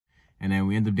And then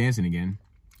we ended up dancing again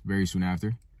very soon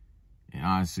after. And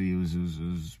honestly, it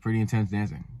was pretty intense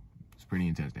dancing. It's pretty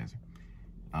intense dancing.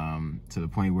 To the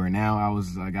point where now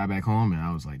I got back home and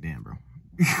I was like, damn, bro.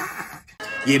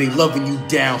 Yeah, they loving you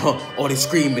down, huh? All they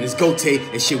screaming is go take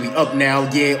and shit, we up now.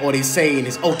 Yeah, all they saying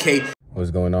is okay.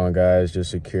 What's going on, guys? Just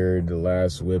secured the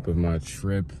last whip of my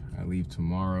trip. I leave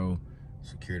tomorrow.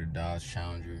 Secured a Dodge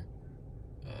Challenger.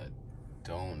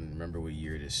 Don't remember what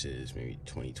year this is. Maybe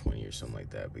 2020 or something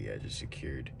like that. But yeah, just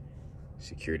secured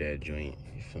that joint.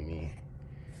 You feel me?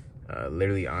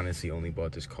 Literally, honestly, only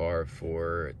bought this car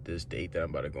for this date that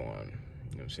I'm about to go on.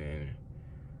 You know what I'm saying?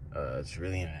 It's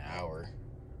really in an hour.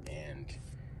 And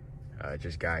I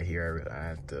just got here. I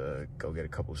have to go get a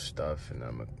couple stuff, and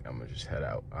I'm gonna just head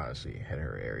out. Honestly, head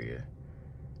her area.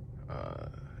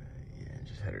 Yeah,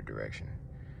 just head her direction.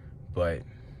 But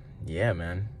yeah,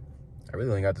 man, I really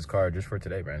only got this car just for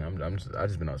today, man. I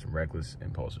just been on some reckless,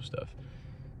 impulsive stuff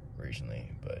recently,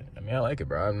 but I mean, I like it,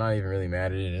 bro. I'm not even really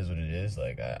mad at it. It is what it is.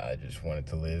 Like, I just wanted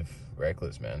to live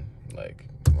reckless, man. Like,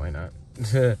 why not?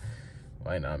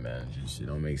 Why not, man? It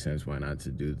don't make sense. Why not to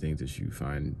do things that you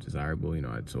find desirable? You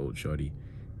know, I told Shorty,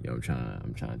 yo, I'm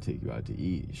trying to take you out to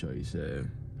eat. Shorty said,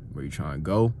 where you trying to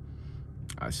go?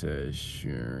 I said,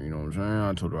 sure, you know what I'm saying?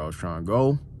 I told her I was trying to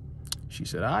go. She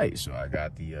said, all right. So I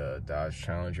got the Dodge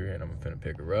Challenger, and I'm finna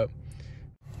pick her up.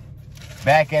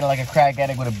 Back at it like a crack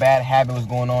addict with a bad habit. What's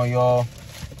going on, y'all?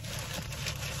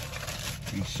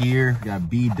 We here.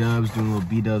 Got B-dubs, doing a little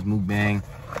B-dubs mukbang.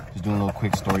 Just doing a little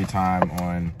quick story time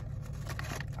on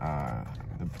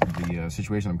the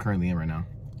situation I'm currently in right now.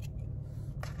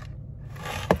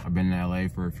 I've been in LA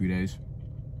for a few days.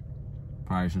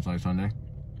 Probably since like Saturday.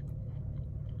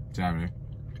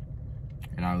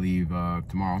 And I leave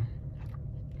tomorrow.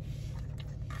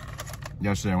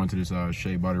 Yesterday I went to this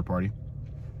Shea Butter party.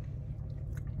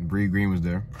 Bree Green was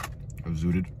there of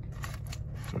Zooted.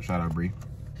 So shout out Bree.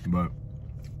 But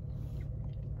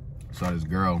saw this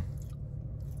girl.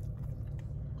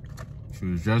 She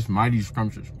was just mighty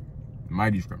scrumptious.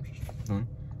 Mighty scrumptious. I'm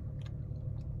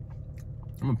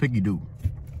a picky dude.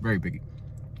 Very picky.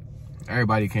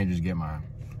 Everybody can't just get my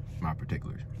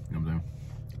particulars. You know what I'm saying?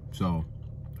 So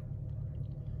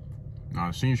I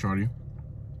seen Shorty.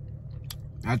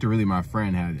 After really my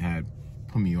friend had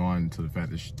put me on to the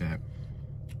fact that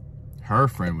her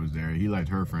friend was there. He liked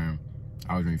her friend.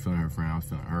 I wasn't really feeling her friend. I was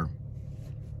feeling her.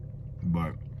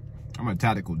 But I'm a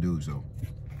tactical dude, so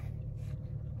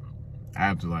I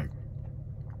have to like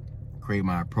create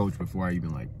my approach before I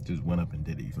even like just went up and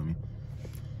did it. You feel me?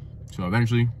 So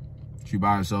eventually, she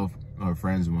by herself, her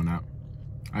friends and whatnot.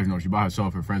 I know she by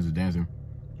herself. Her friends was dancing.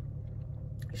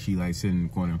 She like sitting in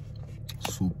the corner,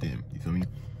 swooped in. You feel me?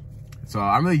 So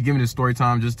I'm really giving this story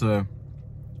time just to.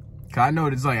 Cause I know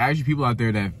there's like actually people out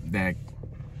there that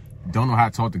don't know how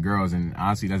to talk to girls, and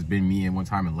honestly, that's been me at one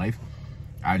time in life.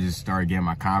 I just started getting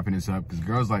my confidence up because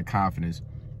girls like confidence.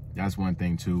 That's one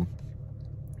thing too.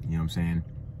 You know what I'm saying?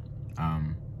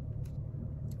 I'm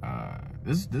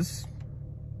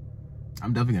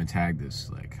definitely gonna tag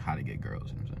this like how to get girls.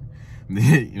 You know what I'm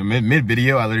saying? You know, mid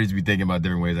video, I literally just be thinking about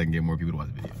different ways I can get more people to watch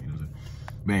the video. You know what I'm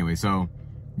saying? But anyway, so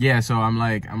yeah, so I'm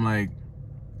like,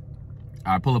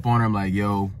 I pull up on her. I'm like,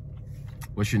 yo,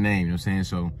 what's your name? You know what I'm saying?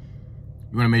 So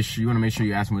you want to make sure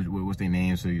you ask them what's their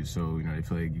name, so you know they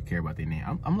feel like you care about their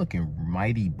name. I'm looking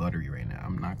mighty buttery right now.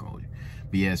 I'm not gonna hold you,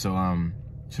 but yeah. So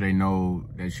they know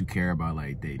that you care about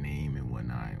like their name and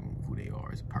whatnot, and who they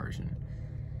are as a person.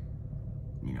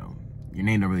 You know, your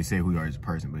name don't really say who you are as a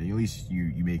person, but at least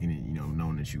you making it, you know,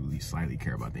 known that you at least slightly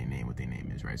care about their name, what their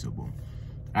name is, right? So boom.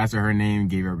 Asked her name,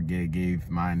 gave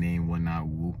my name, whatnot,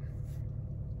 whoop.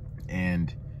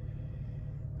 And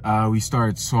we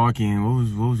started talking.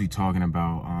 What was we talking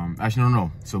about? Actually,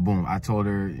 no. So boom, I told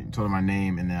her my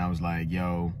name, and then I was like,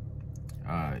 yo,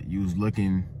 you was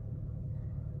looking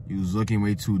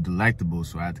way too delectable,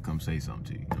 so I had to come say something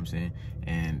to you. You know what I'm saying?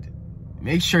 And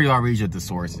make sure y'all read your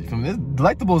thesaurus.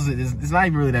 Delectable is not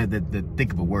even really that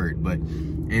thick of a word, but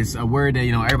it's a word that,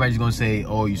 you know, everybody's gonna say,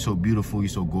 oh, you're so beautiful, you're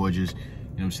so gorgeous. You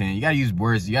know what I'm saying? You gotta use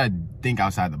words. You gotta think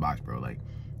outside the box, bro. Like,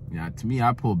 you know, to me,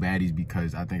 I pull baddies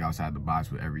because I think outside the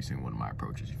box with every single one of my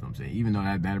approaches. You feel what I'm saying? Even though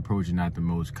that approach is not the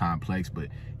most complex, but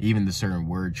even the certain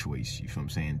word choice, you feel what I'm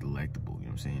saying? Delectable. You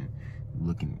know what I'm saying?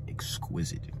 Looking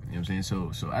exquisite. You know what I'm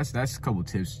saying? So that's a couple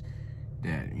tips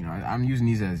that, you know, I'm using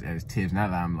these as tips.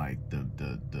 Not that I'm like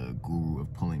the guru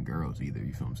of pulling girls either.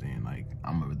 You feel what I'm saying? Like,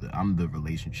 I'm the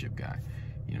relationship guy.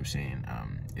 You know what I'm saying?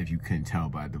 If you couldn't tell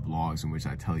by the vlogs in which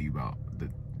I tell you about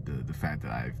the fact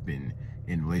that I've been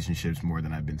in relationships more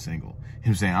than I've been single. You know what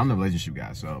I'm saying? I'm the relationship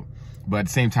guy. So, but at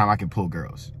the same time, I can pull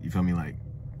girls. You feel me? Like,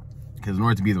 Because in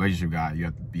order to be the relationship guy, you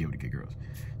have to be able to get girls.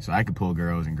 So I could pull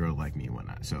girls and girls like me and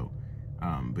whatnot. So,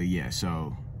 but yeah,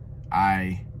 so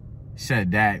I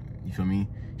said that, you feel me?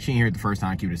 She didn't hear it the first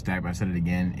time, keep it a stack, but I said it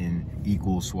again in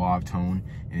equal suave tone.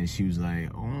 And she was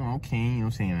like, oh, okay, you know what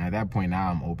I'm saying? At that point,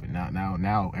 now I'm open.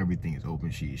 Now everything is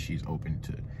open. She's open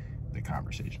to the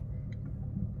conversation.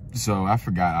 So I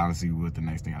forgot, honestly, what the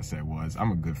next thing I said was.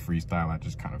 I'm a good freestyler. I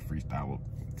just kind of freestyle,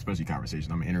 especially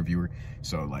conversation. I'm an interviewer.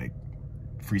 So, like,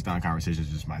 freestyle conversation is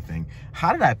just my thing.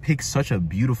 How did I pick such a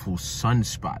beautiful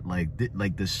sunspot?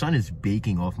 Like the sun is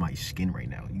baking off my skin right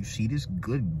now. You see this?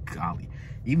 Good golly.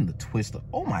 Even the twist of,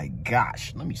 oh my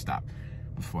gosh. Let me stop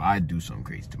before I do something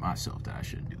crazy to myself that I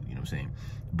shouldn't do. You know what I'm saying?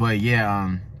 But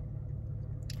yeah,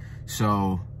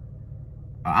 so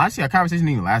honestly, our conversation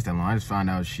didn't even last that long. I just found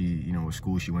out she, you know, what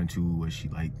school she went to, what she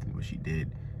liked, what she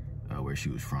did, where she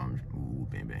was from. Ooh,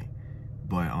 bang bang.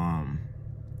 But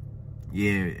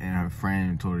yeah, and her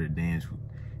friend told her to dance,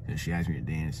 and she asked me to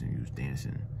dance, and we was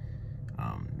dancing.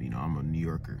 You know, I'm a New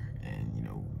Yorker, and you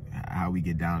know how we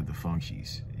get down at the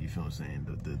funkies. You feel what I'm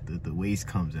saying? The waist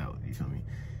comes out. You feel me?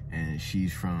 And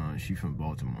she's from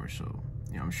Baltimore, so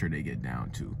you know I'm sure they get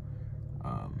down too.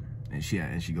 And she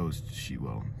goes to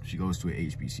a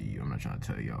HBCU. I'm not trying to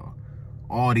tell y'all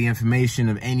all the information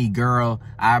of any girl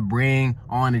I bring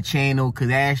on the channel, cause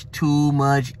that's too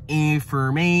much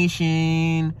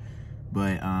information.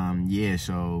 But yeah,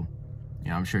 so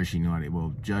yeah, I'm sure she knew how to,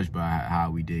 well, judged by how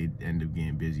we did end up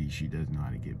getting busy, she does know how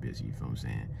to get busy, you feel what I'm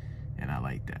saying? And I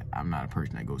like that. I'm not a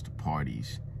person that goes to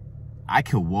parties. I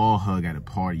could wall hug at a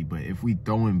party, but if we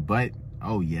throwing butt,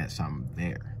 oh yes, I'm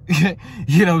there.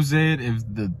 You know what I'm saying? If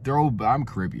the I'm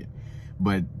Caribbean,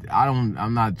 but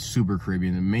I'm not super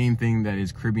Caribbean. The main thing that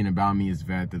is Caribbean about me is the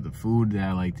fact that the food that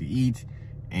I like to eat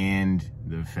and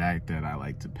the fact that I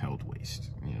like to pelt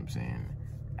waste, you know what I'm saying?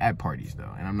 At parties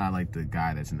though, and I'm not like the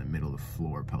guy that's in the middle of the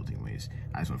floor pelting waste.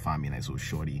 I just want to find me a nice little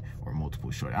shorty or multiple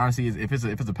shorty. Honestly, if it's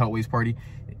a pelt waste party,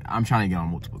 I'm trying to get on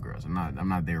multiple girls. I'm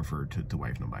not there to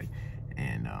wife nobody.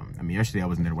 And I mean, yesterday I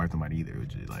wasn't there to wife nobody either. It was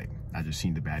just like I just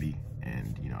seen the baddie,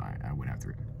 and you know I went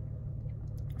after it.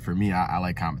 For me, I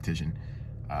like competition.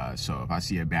 So if I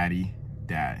see a baddie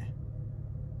that,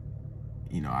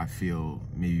 you know, I feel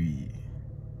maybe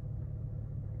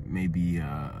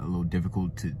a little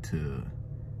difficult to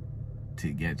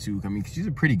get to. I mean, 'cause she's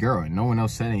a pretty girl and no one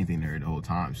else said anything to her the whole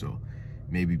time. So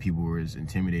maybe people were as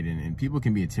intimidated, and people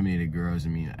can be intimidated girls. I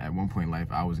mean, at one point in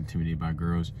life, I was intimidated by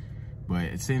girls, but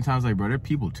at the same time, it's like, bro, they're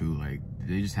people too. Like,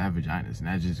 they just have vaginas, and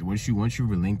that's just, once you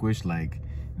relinquish like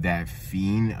that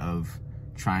fiend of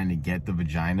trying to get the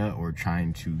vagina or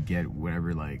trying to get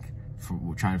whatever, like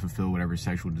trying to fulfill whatever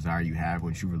sexual desire you have,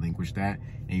 once you relinquish that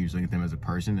and you just look at them as a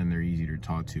person, then they're easier to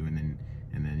talk to, and then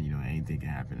you know, anything can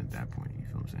happen at that point. You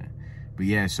feel what I'm saying? But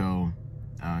yeah, so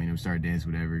you know, started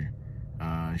dancing, whatever.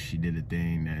 She did a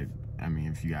thing that, I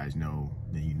mean, if you guys know,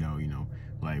 then you know,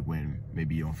 like when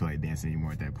maybe you don't feel like dancing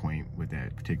anymore at that point with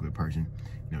that particular person,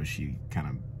 you know, she kind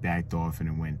of backed off and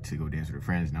then went to go dance with her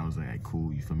friends, and I was like,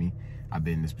 cool, you feel me? I've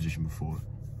been in this position before.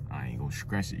 I ain't gonna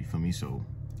stress it, you feel me? So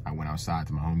I went outside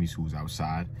to my homies who was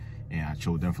outside, and I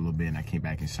chilled them for a little bit, and I came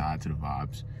back inside to the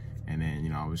vibes. And then, you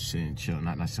know, I was sitting, chilling,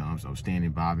 not chilling, I was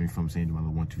standing, bobbing, from saying, do my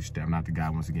little 1-2 step. I'm not the guy,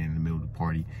 once again, in the middle of the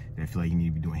party that I feel like you need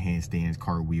to be doing handstands,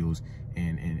 cartwheels,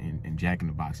 and jacking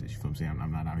the boxes. You feel what I'm saying?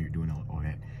 I'm not out here doing all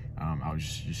that. I was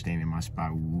just standing in my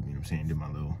spot, you know what I'm saying, did my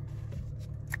little,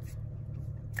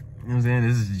 you know what I'm saying?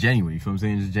 This is genuine, you feel what I'm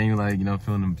saying? Just genuine, like, you know,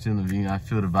 feeling the, you know, I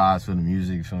feel the vibes, feel the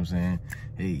music, you feel what I'm saying?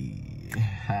 Hey,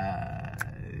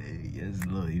 yes,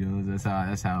 look, you know,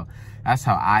 that's how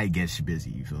I get busy,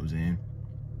 you feel what I'm saying?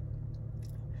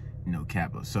 No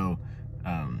capo. So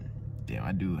damn,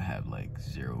 I do have like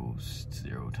zero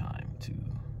time to,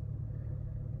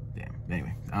 damn,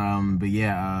 anyway, but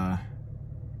yeah,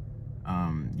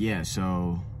 yeah,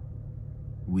 so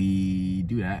we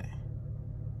do that,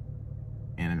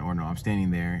 and or no, I'm standing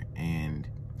there, and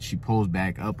she pulls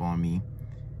back up on me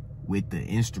with the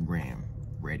Instagram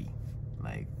ready.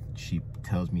 Like, she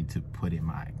tells me to put in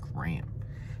my gram.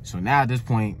 So now at this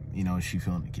point, you know, she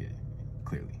feeling the kid,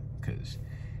 clearly, because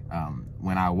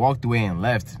when I walked away and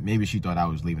left, maybe she thought I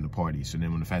was leaving the party. So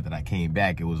then when the fact that I came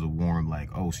back, it was a warm, like,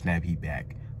 oh snap, he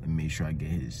back. Let me make sure I get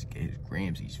his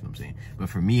grams, you know what I'm saying? But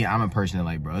for me, I'm a person that,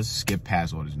 like, bro, let's skip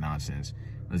past all this nonsense.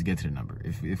 Let's get to the number.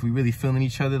 If we really feeling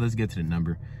each other, let's get to the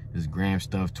number. This gram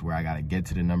stuff to where I gotta get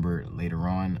to the number later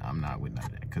on, I'm not with none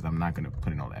of that, because I'm not gonna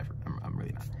put in all the effort. I'm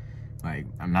really not. Like,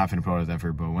 I'm not finna put all this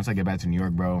effort, but once I get back to New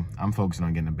York, bro, I'm focusing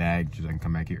on getting a bag so I can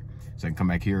come back here. So I can come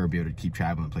back here or be able to keep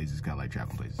traveling places, because I like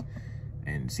traveling places.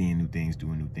 and seeing new things,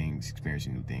 doing new things,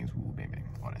 experiencing new things, woo, bang, bang,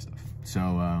 all that stuff. So,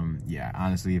 yeah,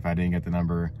 honestly, if I didn't get the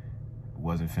number,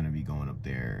 wasn't finna be going up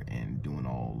there and doing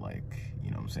all, like,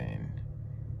 you know what I'm saying,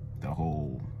 the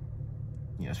whole,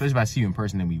 you know, especially if I see you in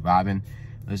person and we vibing,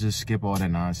 let's just skip all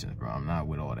that nonsense, bro. I'm not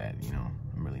with all that, you know,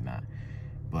 I'm really not.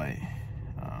 But,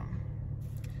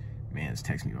 man's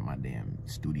texting me about my damn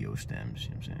studio stems, you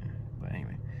know what I'm saying? But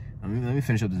anyway, let me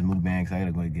finish up this mukbang, because I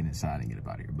gotta go get inside and get up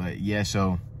out of here. But yeah,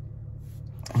 so,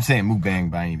 I'm saying mukbang,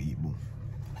 but I ain't even eat, boo.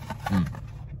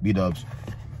 B-dubs.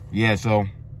 Yeah, so,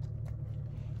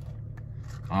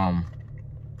 ask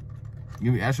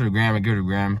her the gram, I give her the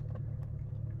gram.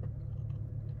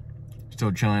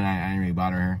 Still chilling, I didn't really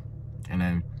bother her. And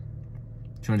then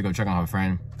she went to go check on her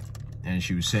friend, and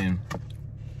she was sitting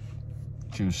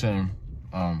in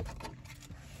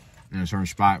a certain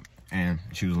spot, and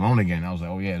she was alone again. I was like,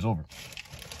 oh yeah, it's over.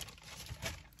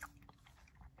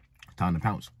 Time to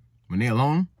pounce. When they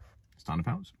alone, it's time to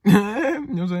pounce. You know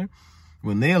what I'm saying?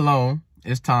 When they alone,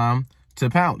 it's time to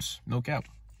pounce. No cap.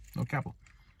 No capo.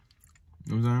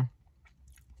 You know what I'm saying?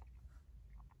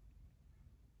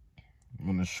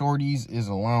 When the shorties is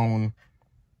alone,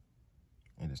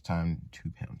 it is time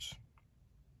to pounce.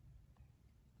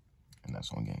 And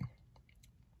that's on game.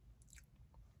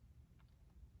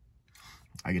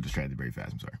 I get distracted very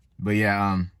fast, I'm sorry. But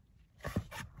yeah,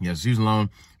 yeah, so she was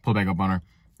alone, pulled back up on her.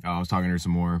 I was talking to her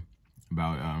some more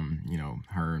about, you know,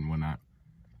 her and whatnot.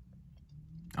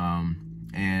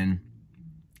 And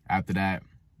after that,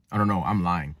 I don't know, I'm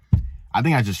lying. I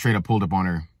think I just straight up pulled up on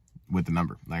her with the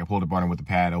number. Like, I pulled up on her with the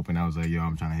pad open. I was like, yo,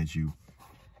 I'm trying to hit you,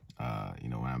 you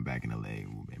know, when I'm back in LA.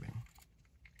 Ooh, baby.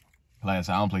 Like I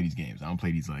said, I don't play these games. I don't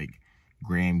play these, like,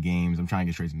 gram games. I'm trying to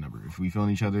get straight to the number. If we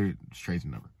feeling each other, straight to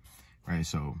the number. Right?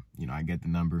 So, you know, I get the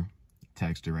number,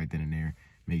 text her right then and there,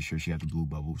 make sure she had the blue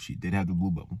bubble. She did have the blue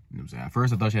bubble. You know what I'm saying? At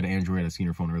first, I thought she had an Android. I seen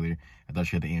her phone earlier. I thought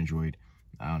she had the Android.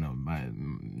 I don't know.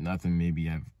 Nothing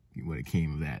maybe would have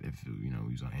came of that if, you know,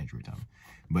 we was on Android time.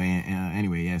 But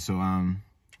anyway, yeah, so I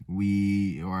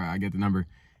get the number,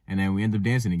 and then we end up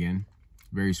dancing again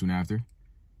very soon after.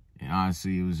 And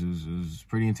honestly, it was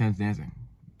pretty intense dancing.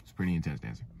 It's pretty intense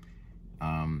dancing.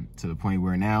 To the point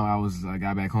where now I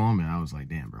got back home and I was like,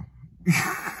 damn, bro.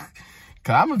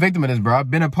 Cause I'm a victim of this, bro.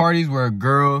 I've been at parties where a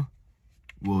girl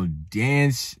will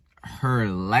dance her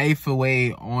life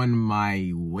away on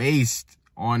my waist,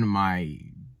 on my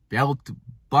belt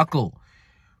buckle,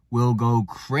 will go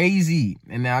crazy.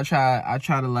 And then I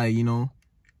try to, like, you know,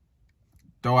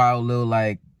 throw out a little,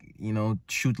 like, you know,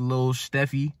 shoot a little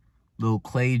Steffi, little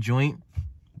clay joint,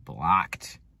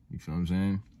 blocked. You feel what I'm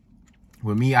saying?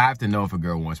 With me, I have to know if a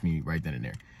girl wants me right then and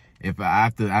there. If I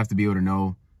have to be able to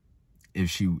know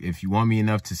if you want me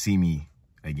enough to see me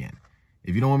again.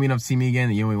 If you don't want me enough to see me again,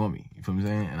 then you don't want me. You feel what I'm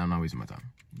saying? And I'm not wasting my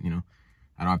time. You know,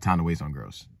 I don't have time to waste on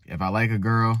girls. If I like a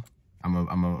girl, I'm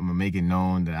gonna make it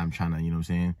known that I'm trying to, you know what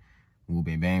I'm saying, woo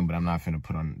bang bang. But I'm not finna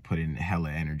put in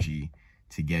hella energy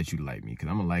to get you to like me, because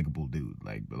I'm a likable dude.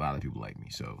 Like, a lot of people like me.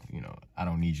 So, you know, I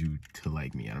don't need you to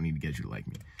like me. I don't need to get you to like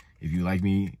me. If you like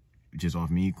me just off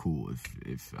me, cool.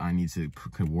 If I need to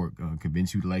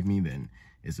convince you to like me, then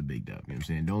it's a big dub. You know what I'm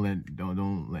saying?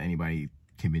 Don't let anybody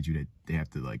convince you that they have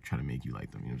to, like, try to make you like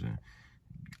them. You know what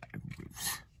I'm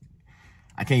saying?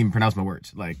 I can't even pronounce my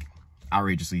words. Like,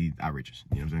 outrageously outrageous.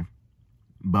 You know what I'm saying?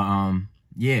 But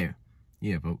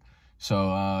yeah, folks.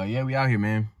 So yeah, we out here,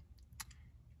 man.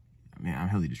 Man, I'm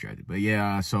hella distracted. But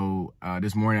yeah, so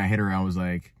this morning I hit her. I was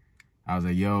like,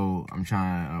 yo, I'm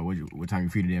trying. What time you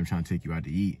free today? I'm trying to take you out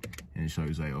to eat. And so he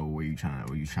was like, oh, where you trying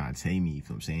to take me? You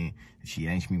feel what I'm saying? She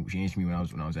answered me when I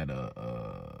was at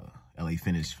LA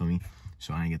Fitness, for me.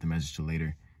 So I didn't get the message till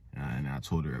later. And I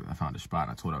told her, I found a spot.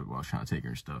 I told her I was trying to take her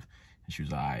and stuff. And she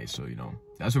was like, all right. So, you know,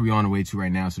 that's what we're on the way to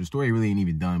right now. So the story really ain't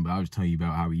even done, but I'll just tell you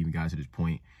about how we even got to this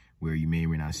point where you may or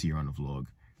may not see her on the vlog.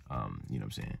 You know what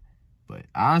I'm saying? But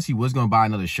I honestly was going to buy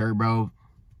another shirt, bro,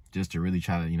 just to really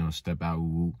try to, you know, step out.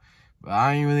 Woo-woo. But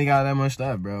I ain't really got that much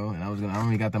stuff, bro. And I don't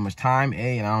really got that much time,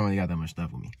 and I don't really got that much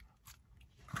stuff with me.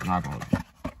 I'm not gonna lie.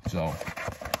 So,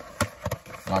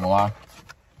 not gonna lie.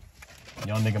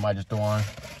 Young nigga might just throw on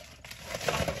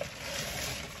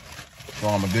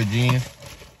my good jeans.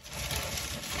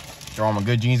 Throw on my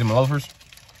good jeans and my loafers.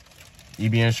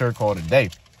 EBN shirt called a day.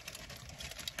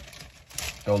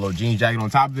 Throw a little jean jacket on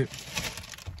top of it.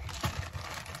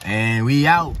 And we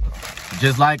out.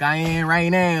 Just like I am right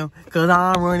now. Cause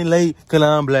I'm running late. Cause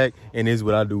I'm black. And this is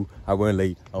what I do. I run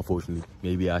late. Unfortunately.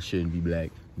 Maybe I shouldn't be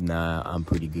black. Nah, I'm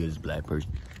pretty good as a black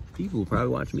person. People will probably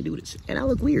watch me do this. And I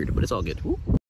look weird, but it's all good. Ooh.